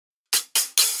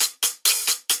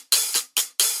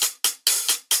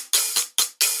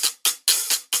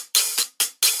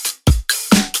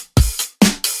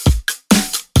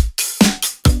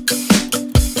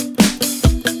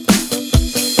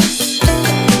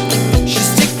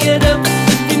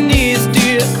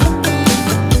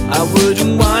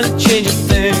wouldn't wanna change a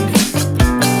thing,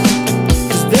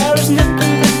 'cause there is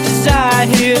nothing but desire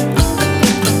here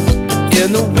in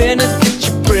the winter that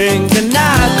you bring. And I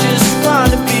just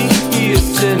wanna be here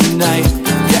tonight.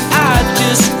 Yeah, I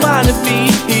just wanna be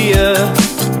here.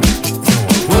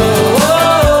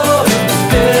 Whoa, it's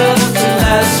built to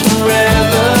last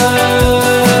forever.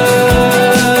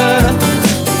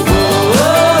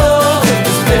 Whoa,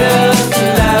 it's built to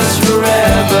last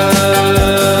forever.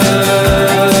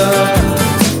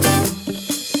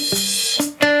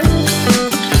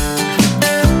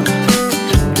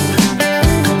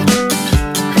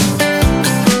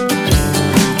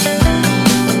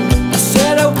 I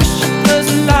said I wish it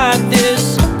wasn't like this.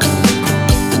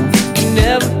 We can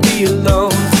never be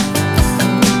alone.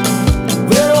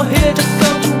 We're all here to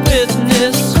come to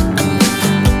witness.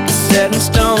 Set in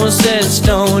stone, set in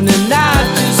stone. And I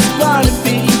just wanna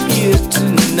be here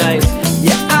tonight.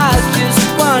 Yeah, I just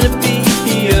wanna be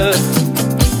here.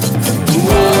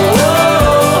 Whoa,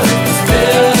 it's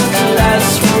built to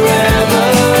last forever.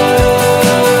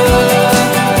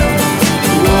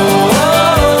 Whoa,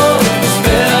 it's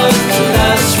built to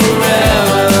last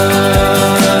forever.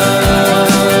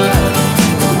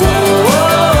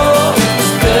 Whoa,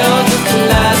 it's built to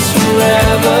last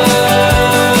forever.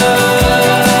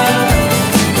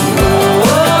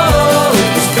 Whoa,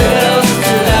 it's built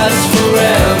to last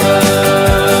forever.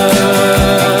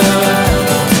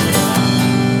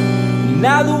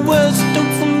 Now the words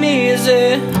don't feel me easy.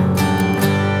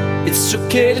 It's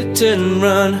okay to turn and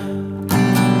run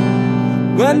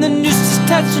when the noose is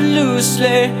touched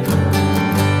loosely.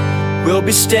 We'll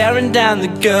be staring down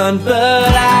the gun,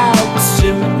 but I will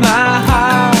sit with my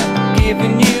heart,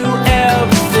 giving you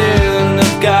everything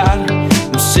I've got.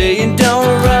 I'm saying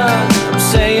don't run, I'm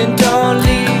saying don't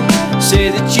leave. Say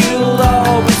that you'll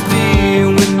always be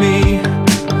with me,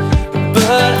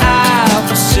 but I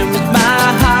will sit with my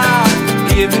heart,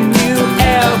 giving you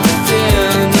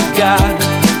everything I've got.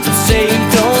 I'm saying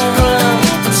don't run,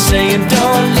 I'm saying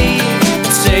don't leave.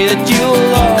 Say that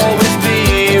you'll always be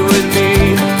with me.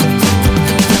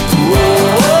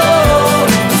 Whoa,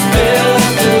 it's built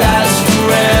to last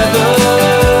forever.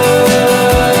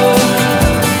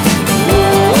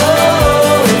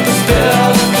 Whoa, it's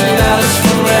built to last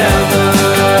forever.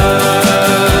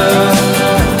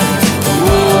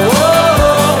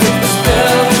 Whoa, it's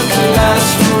built to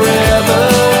last forever.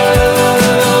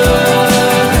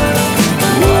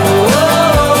 Whoa,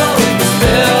 it's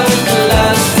built to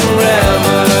last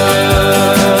forever.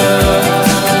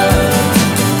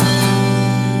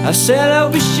 I said I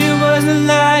wish it wasn't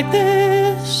like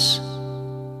this.